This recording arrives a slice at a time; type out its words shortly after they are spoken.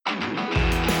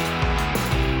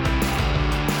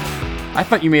I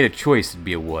thought you made a choice to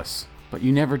be a wuss, but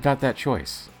you never got that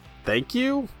choice. Thank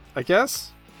you, I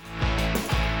guess.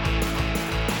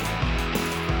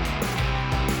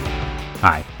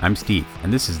 Hi, I'm Steve,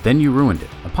 and this is Then You Ruined It,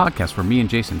 a podcast where me and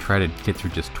Jason try to get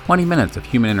through just 20 minutes of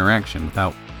human interaction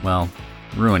without, well,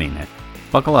 ruining it.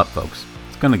 Buckle up, folks.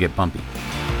 It's gonna get bumpy.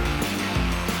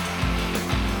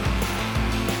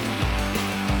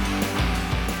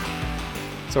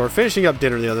 So we're finishing up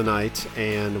dinner the other night,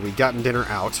 and we gotten dinner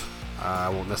out. I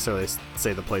won't necessarily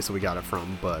say the place that we got it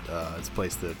from, but it's a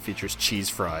place that features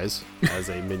cheese fries as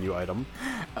a menu item.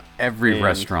 Every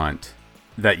restaurant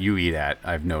that you eat at,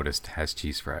 I've noticed, has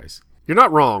cheese fries. You're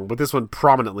not wrong, but this one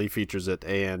prominently features it,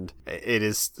 and it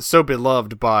is so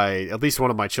beloved by at least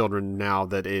one of my children now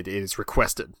that it is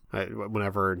requested.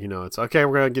 Whenever, it's, okay,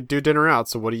 we're going to do dinner out,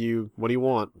 so what do you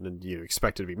want? And you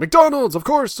expect it to be McDonald's, of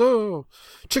course, oh,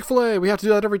 Chick-fil-A, we have to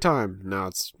do that every time. No,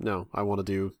 I want to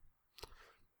do,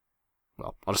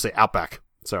 well, I'll just say Outback,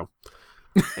 so,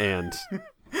 and...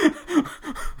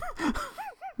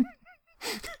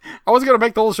 I was going to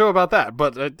make the whole show about that,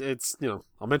 but it's,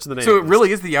 I'll mention the name. So it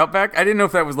really is the Outback? I didn't know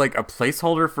if that was like a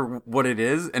placeholder for what it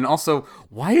is. And also,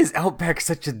 why is Outback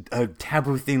such a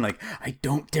taboo thing? Like, I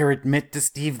don't dare admit to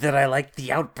Steve that I like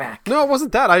the Outback. No, it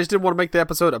wasn't that. I just didn't want to make the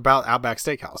episode about Outback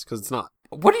Steakhouse, because it's not.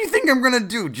 What do you think I'm going to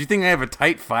do? Do you think I have a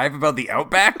tight five about the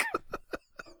Outback?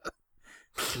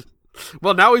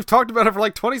 Well, now we've talked about it for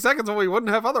like 20 seconds when we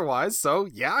wouldn't have otherwise, so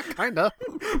yeah, kinda.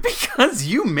 Because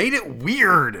you made it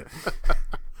weird.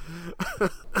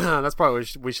 That's probably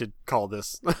what we should call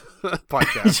this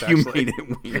podcast, You actually. made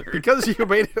it weird. Because you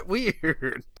made it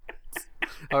weird.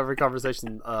 How every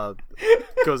conversation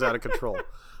goes out of control.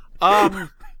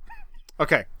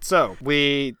 Okay, so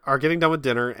we are getting done with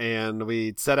dinner, and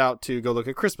we set out to go look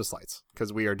at Christmas lights,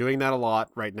 because we are doing that a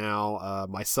lot right now.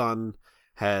 My son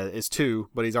is 2,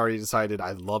 but he's already decided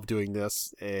I love doing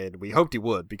this, and we hoped he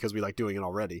would because we like doing it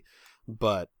already.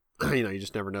 But you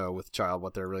just never know with a child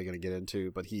what they're really going to get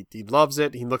into. But he loves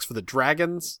it. He looks for the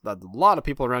dragons. A lot of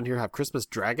people around here have Christmas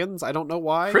dragons. I don't know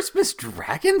why. Christmas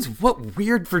dragons? What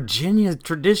weird Virginia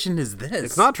tradition is this?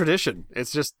 It's not tradition.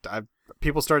 It's just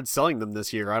people started selling them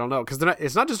this year. I don't know, because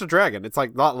it's not just a dragon. It's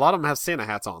like a lot of them have Santa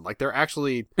hats on. Like they're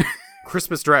actually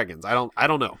Christmas dragons. I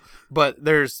don't know, but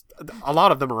there's a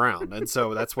lot of them around, and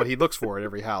so that's what he looks for at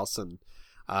every house. And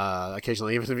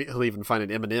occasionally he'll even find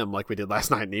an M&M like we did last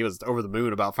night, and he was over the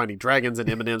moon about finding dragons and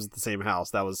M&Ms at the same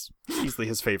house. That was easily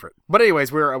his favorite. But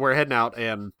anyways, we're heading out,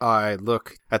 and I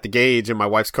look at the gauge in my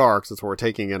wife's car because that's what we're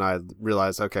taking, and I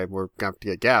realize, okay, we're going to have to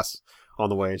get gas on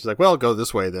the way. And she's like, well, go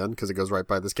this way then, because it goes right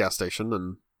by this gas station,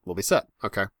 and we'll be set.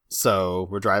 Okay. So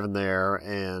we're driving there,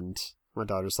 and my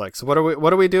daughter's like, so what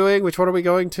are we doing? Which one are we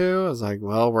going to? I was like,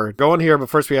 well, we're going here, but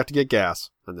first we have to get gas.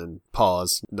 And then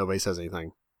pause. Nobody says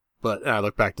anything. But I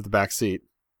look back to the back seat.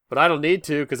 But I don't need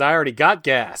to, because I already got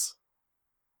gas.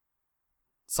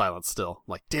 Silence still.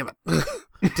 I'm like, damn it.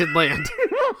 It didn't land.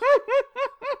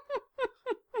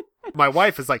 My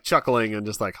wife is like chuckling and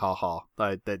just like, ha ha.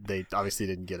 They obviously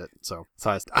didn't get it. So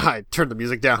I turned the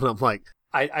music down, and I'm like,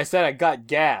 I said I got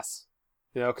gas.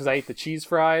 Because I ate the cheese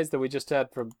fries that we just had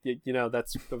from,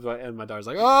 that's, and my daughter's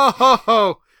like, oh, ho,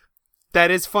 ho,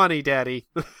 that is funny, Daddy.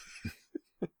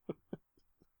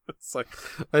 It's like,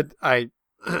 I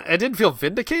didn't feel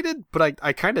vindicated, but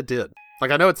I kind of did.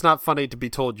 Like, I know it's not funny to be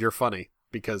told you're funny,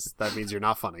 because that means you're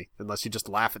not funny, unless you just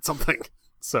laugh at something.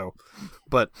 So,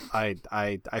 but I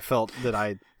felt that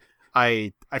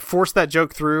I forced that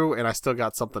joke through, and I still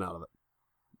got something out of it.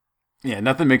 Yeah,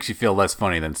 nothing makes you feel less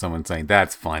funny than someone saying,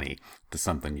 that's funny, to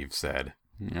something you've said.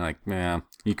 You're like, man,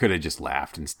 you could have just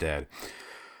laughed instead.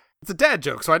 It's a dad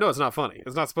joke, so I know it's not funny.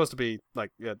 It's not supposed to be,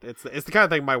 like, it's the kind of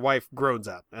thing my wife groans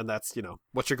at, and that's,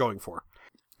 what you're going for.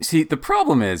 See, the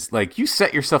problem is, like, you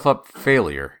set yourself up for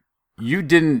failure. You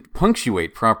didn't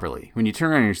punctuate properly. When you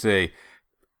turn around and you say,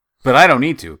 but I don't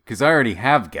need to, because I already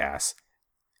have gas.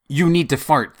 You need to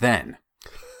fart then.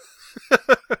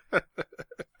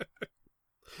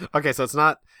 Okay, so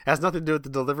it has nothing to do with the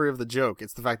delivery of the joke.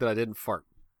 It's the fact that I didn't fart.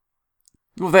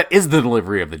 Well, that is the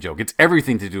delivery of the joke. It's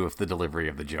everything to do with the delivery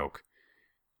of the joke.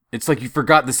 It's like you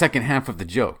forgot the second half of the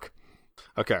joke.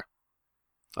 Okay.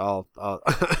 I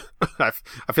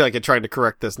feel like I'm trying to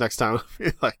correct this next time.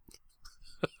 Like,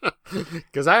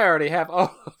 because I already have.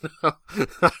 Oh no!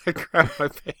 I grabbed my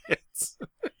pants.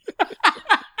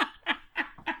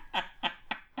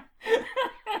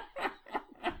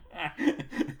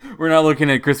 We're not looking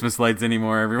at Christmas lights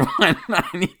anymore, everyone. I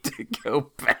need to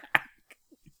go back.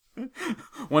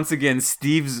 Once again,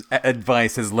 Steve's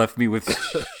advice has left me with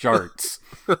sharts.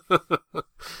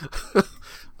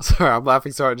 Sorry, I'm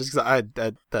laughing so hard just because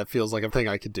that feels like a thing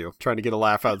I could do. Trying to get a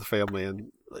laugh out of the family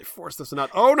and like, force this not.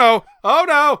 Oh no! Oh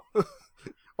no!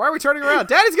 Why are we turning around?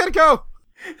 Daddy's gotta go!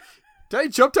 Daddy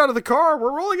jumped out of the car.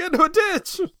 We're rolling into a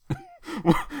ditch.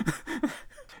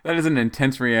 That is an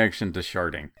intense reaction to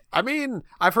sharding. I mean,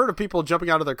 I've heard of people jumping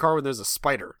out of their car when there's a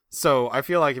spider. So I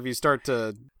feel like if you start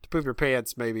to poop your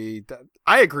pants, maybe...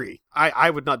 I agree. I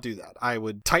would not do that. I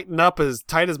would tighten up as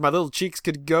tight as my little cheeks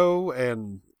could go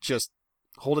and just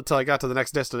hold it till I got to the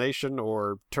next destination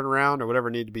or turn around or whatever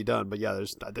needed to be done. But yeah,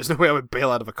 there's no way I would bail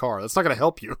out of a car. That's not going to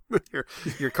help you.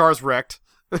 Your car's wrecked.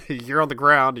 You're on the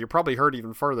ground. You're probably hurt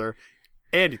even further.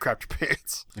 And you crapped your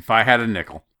pants. If I had a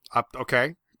nickel.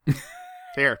 Okay.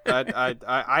 Here,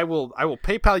 I will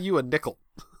PayPal you a nickel.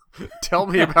 Tell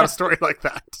me about a story like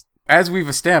that. As we've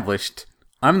established,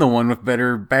 I'm the one with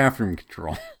better bathroom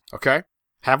control. Okay.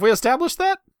 Have we established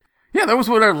that? Yeah, that was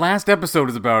what our last episode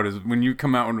is about, is when you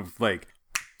come out with, like,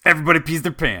 everybody pees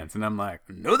their pants. And I'm like,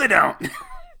 no, they don't.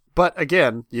 But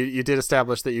again, you did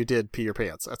establish that you did pee your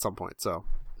pants at some point. So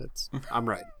I'm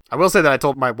right. I will say that I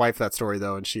told my wife that story,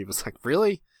 though, and she was like,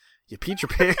 really? You peed your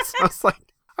pants? I was like,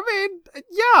 I mean,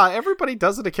 yeah, everybody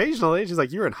does it occasionally. She's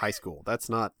like, you're in high school. That's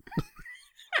not...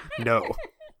 No.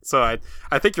 So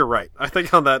I think you're right. I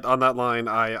think on that line,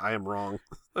 I am wrong.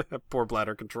 I have poor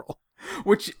bladder control.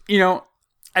 Which,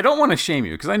 I don't want to shame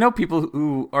you, because I know people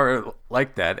who are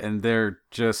like that, and they're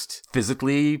just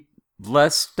physically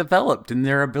less developed in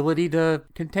their ability to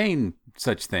contain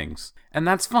such things. And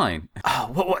that's fine.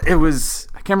 It was...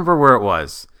 I can't remember where it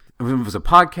was. It was a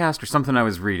podcast or something I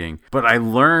was reading, but I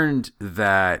learned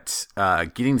that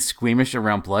getting squeamish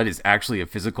around blood is actually a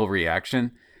physical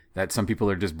reaction that some people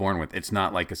are just born with. It's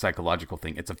not like a psychological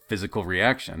thing. It's a physical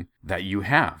reaction that you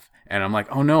have. And I'm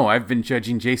like, oh no, I've been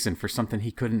judging Jason for something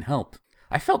he couldn't help.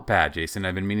 I felt bad, Jason.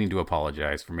 I've been meaning to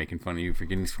apologize for making fun of you for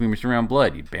getting squeamish around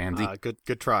blood, you pansy.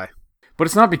 Good try. But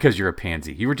it's not because you're a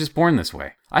pansy. You were just born this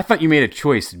way. I thought you made a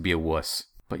choice to be a wuss,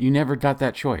 but you never got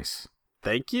that choice.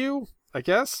 Thank you, I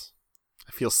guess.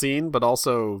 I feel seen, but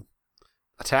also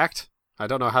attacked. I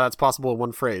don't know how that's possible in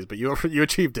one phrase, but you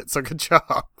achieved it, so good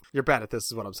job. You're bad at this,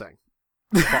 is what I'm saying.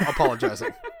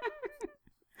 Apologizing.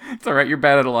 It's all right. You're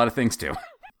bad at a lot of things, too.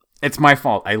 It's my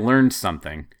fault. I learned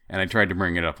something, and I tried to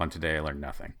bring it up on today. I learned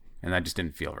nothing, and that just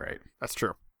didn't feel right. That's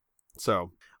true.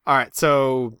 So, all right.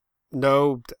 So,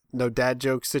 no dad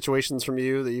joke situations from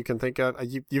you that you can think of?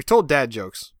 You've told dad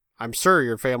jokes. I'm sure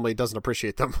your family doesn't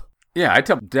appreciate them. Yeah, I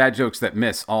tell dad jokes that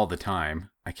miss all the time.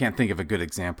 I can't think of a good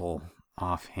example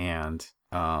offhand.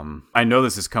 I know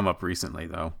this has come up recently,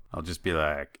 though. I'll just be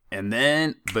like, and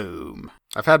then, boom.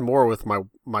 I've had more with my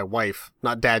wife.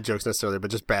 Not dad jokes necessarily,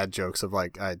 but just bad jokes of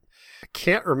like, I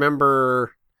can't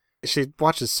remember. She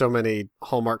watches so many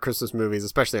Hallmark Christmas movies,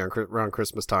 especially around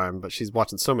Christmas time, but she's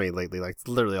watching so many lately. Like, it's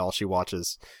literally all she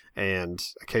watches. And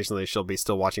occasionally she'll be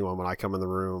still watching one when I come in the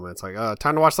room. And it's like,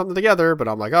 time to watch something together. But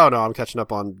I'm like, oh, no, I'm catching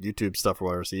up on YouTube stuff or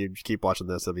whatever. So you keep watching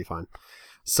this. It'll be fine.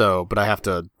 So, but I have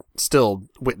to still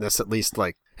witness at least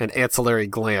like an ancillary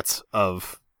glance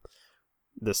of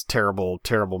this terrible,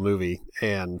 terrible movie.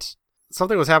 And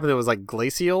something was happening that was like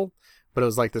glacial, but it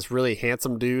was like this really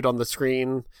handsome dude on the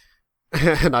screen.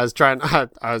 And I was trying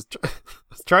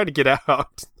to get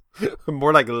out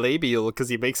more like labial because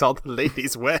he makes all the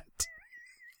ladies wet.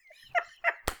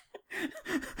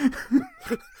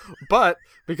 But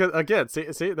because again,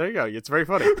 see, there you go. It's very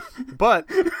funny. But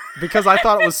because I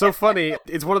thought it was so funny,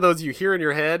 it's one of those you hear in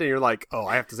your head and you're like, oh,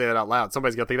 I have to say that out loud.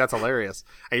 Somebody's gonna think that's hilarious.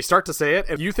 And you start to say it,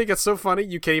 and you think it's so funny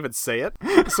you can't even say it.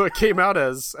 So it came out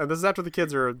as, and this is after the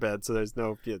kids are in bed, so there's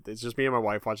no, it's just me and my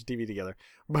wife watching TV together.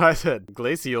 But I said,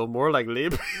 glacial, more like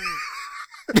lib.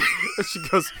 And she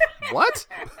goes, what?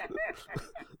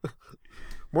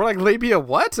 More like labia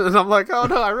what? And I'm like, oh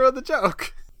no, I ruined the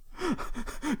joke.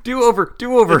 Do over.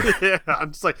 Yeah,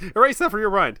 I'm just like, erase that from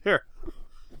your mind. Here.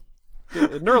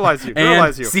 Neuralize you.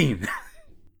 And scene.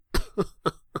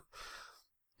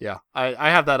 Yeah, I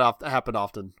have that happen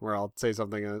often where I'll say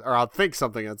something or I'll think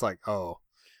something and it's like, oh,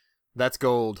 that's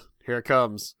gold. Here it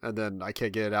comes. And then I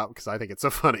can't get it out because I think it's so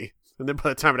funny. And then by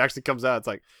the time it actually comes out, it's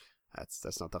like,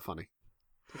 that's not that funny.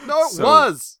 No, it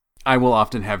was. I will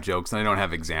often have jokes, and I don't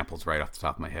have examples right off the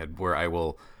top of my head, where I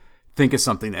will think of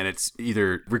something and it's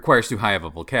either requires too high of a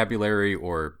vocabulary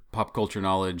or pop culture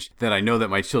knowledge that I know that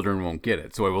my children won't get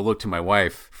it. So I will look to my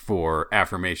wife for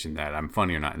affirmation that I'm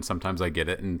funny or not. And sometimes I get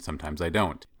it and sometimes I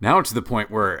don't. Now it's to the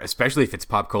point where, especially if it's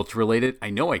pop culture related, I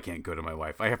know I can't go to my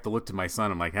wife. I have to look to my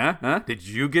son. I'm like, huh? Did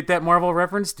you get that Marvel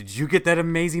reference? Did you get that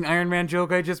amazing Iron Man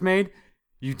joke I just made?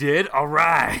 You did? All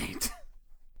right.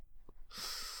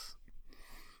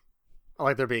 I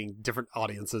like there being different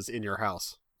audiences in your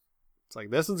house. It's like,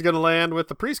 this one's going to land with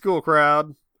the preschool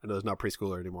crowd. I know there's not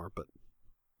preschooler anymore, but.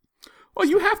 Well,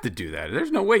 you have to do that.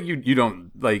 There's no way you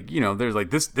don't, like, there's like,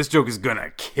 this joke is going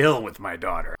to kill with my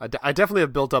daughter. I definitely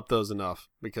have built up those enough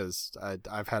because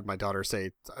I've had my daughter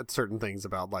say certain things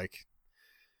about, like,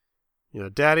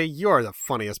 Daddy, you are the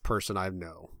funniest person I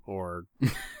know. Or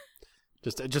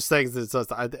just things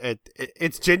that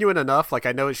it's genuine enough. Like,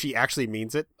 I know she actually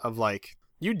means it, of like,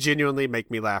 you genuinely make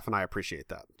me laugh, and I appreciate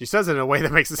that. She says it in a way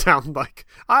that makes it sound like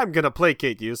I'm going to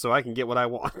placate you so I can get what I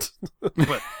want.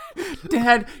 But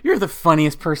Dad, you're the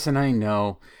funniest person I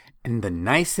know, and the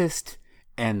nicest,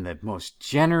 and the most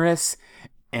generous,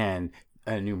 and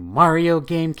a new Mario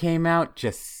game came out.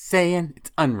 Just saying.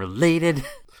 It's unrelated.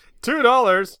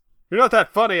 $2. You're not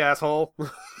that funny, asshole.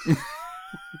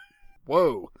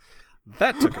 Whoa.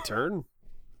 That took a turn.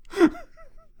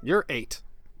 You're 8.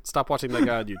 Stop watching that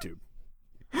guy on YouTube.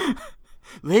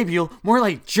 Labial, more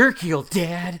like jerkial,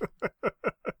 Dad.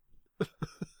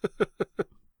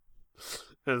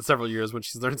 And in several years when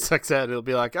she's learned sex ed, it'll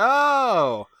be like,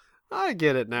 oh, I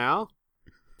get it now.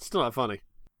 It's still not funny.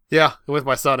 Yeah, and with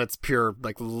my son, it's pure,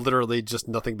 like, literally just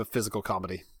nothing but physical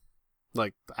comedy.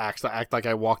 Like, act like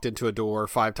I walked into a door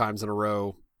 5 times in a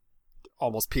row,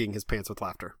 almost peeing his pants with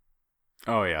laughter.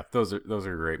 Oh yeah, those are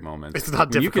great moments. It's not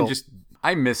when difficult.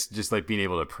 I miss just like being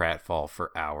able to pratfall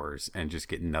for hours and just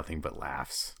get nothing but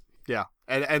laughs. Yeah,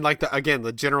 and like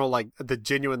the general, like, the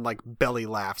genuine, like, belly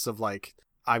laughs of like,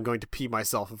 I'm going to pee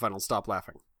myself if I don't stop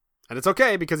laughing, and it's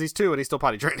okay because he's 2 and he's still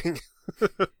potty training.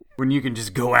 When you can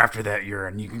just go after that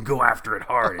urine, you can go after it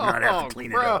hard and not have to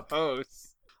clean it up.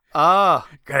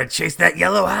 Gotta chase that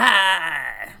yellow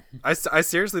high. I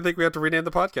seriously think we have to rename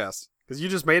the podcast because you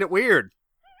just made it weird.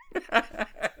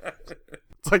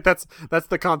 It's like that's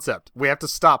the concept. We have to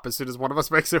stop as soon as one of us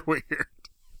makes it weird.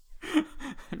 There's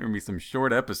gonna be some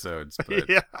short episodes, but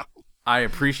Yeah. I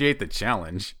appreciate the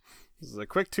challenge. This is a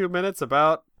quick 2 minutes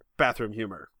about bathroom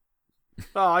humor.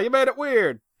 Oh, you made it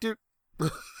weird, dude.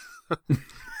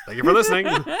 Thank you for listening.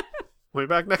 We'll be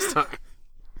back next time.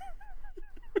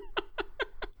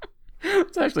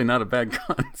 It's actually not a bad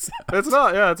concept. It's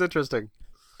not. Yeah, it's interesting.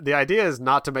 The idea is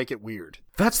not to make it weird.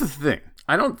 That's the thing.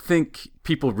 I don't think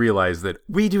people realize that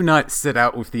we do not set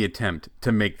out with the attempt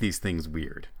to make these things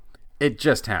weird. It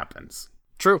just happens.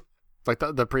 True. Like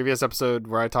the previous episode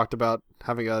where I talked about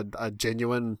having a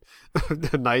genuine,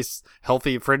 nice,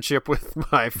 healthy friendship with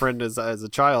my friend as a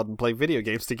child and play video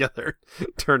games together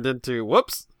turned into,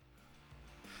 whoops.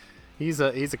 He's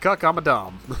a cuck, I'm a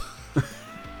dom.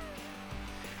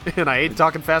 And I hate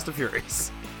talking Fast and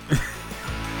Furious.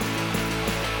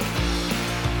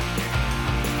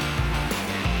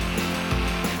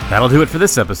 That'll do it for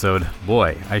this episode.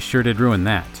 Boy, I sure did ruin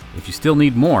that. If you still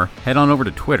need more, head on over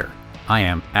to Twitter. I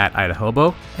am at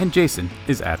Idahobo, and Jason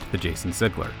is at the Jason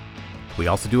Sigler. We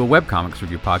also do a webcomics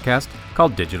review podcast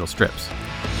called Digital Strips.